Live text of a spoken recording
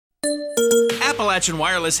Appalachian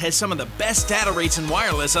Wireless has some of the best data rates in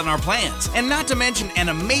wireless on our plans, and not to mention an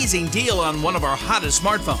amazing deal on one of our hottest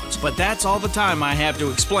smartphones. But that's all the time I have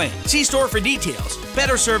to explain. See store for details.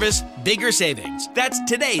 Better service, bigger savings. That's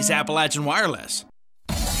today's Appalachian Wireless.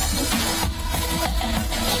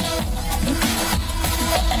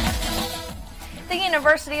 The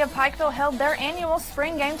University of Pikeville held their annual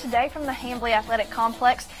spring game today from the Hambly Athletic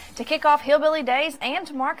Complex to kick off Hillbilly Days and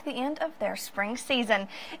to mark the end of their spring season.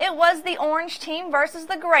 It was the orange team versus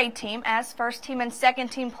the gray team, as first team and second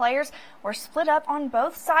team players were split up on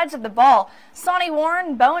both sides of the ball. Sonny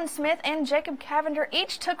Warren, Bowen Smith, and Jacob Cavender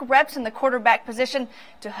each took reps in the quarterback position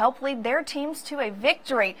to help lead their teams to a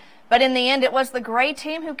victory. But in the end, it was the gray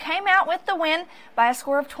team who came out with the win by a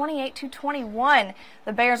score of 28-21.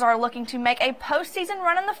 The Bears are looking to make a postseason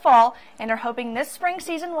run in the fall and are hoping this spring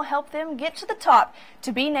season will help them get to the top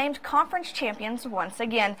to be named conference champions once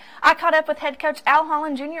again. I caught up with head coach Al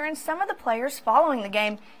Holland Jr. and some of the players following the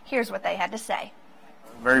game. Here's what they had to say.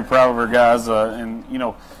 Very proud of our guys, and you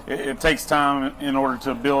know, it takes time in order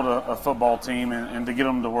to build a football team and to get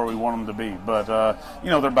them to where we want them to be. But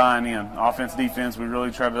you know, they're buying in. Offense, defense. We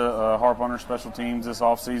really tried to harp on our special teams this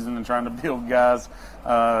offseason and trying to build guys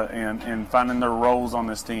and finding their roles on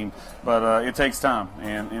this team. But it takes time,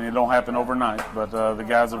 and it don't happen overnight. But the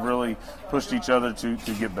guys have really pushed each other to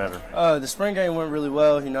get better. The spring game went really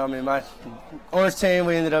well. You know, I mean, my orange team,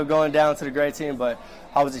 we ended up going down to the gray team, but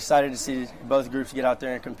I was excited to see both groups get out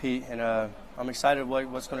there and compete, and I'm excited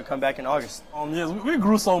what's going to come back in August. Yes, we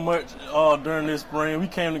grew so much during this spring. We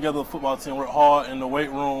came together, a football team, worked hard in the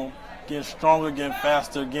weight room, getting stronger, getting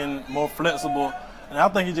faster, getting more flexible. And I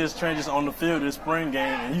think it just changes on the field this spring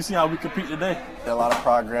game, and you see how we compete today. A lot of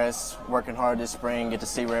progress, working hard this spring, get to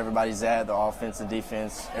see where everybody's at, the offense and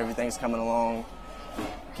defense. Everything's coming along.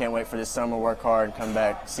 Can't wait for this summer, work hard, and come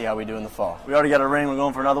back, see how we do in the fall. We already got a ring, we're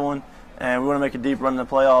going for another one. And we want to make a deep run in the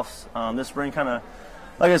playoffs. This spring kind of,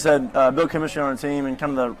 like I said, build chemistry on our team, and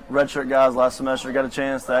kind of the redshirt guys last semester got a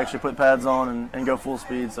chance to actually put pads on and go full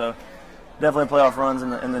speed. So definitely playoff runs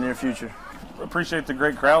in the near future. Appreciate the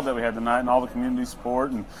great crowd that we had tonight and all the community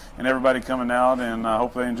support and everybody coming out, and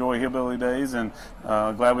hope they enjoy Hillbilly Days, and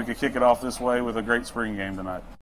glad we could kick it off this way with a great spring game tonight.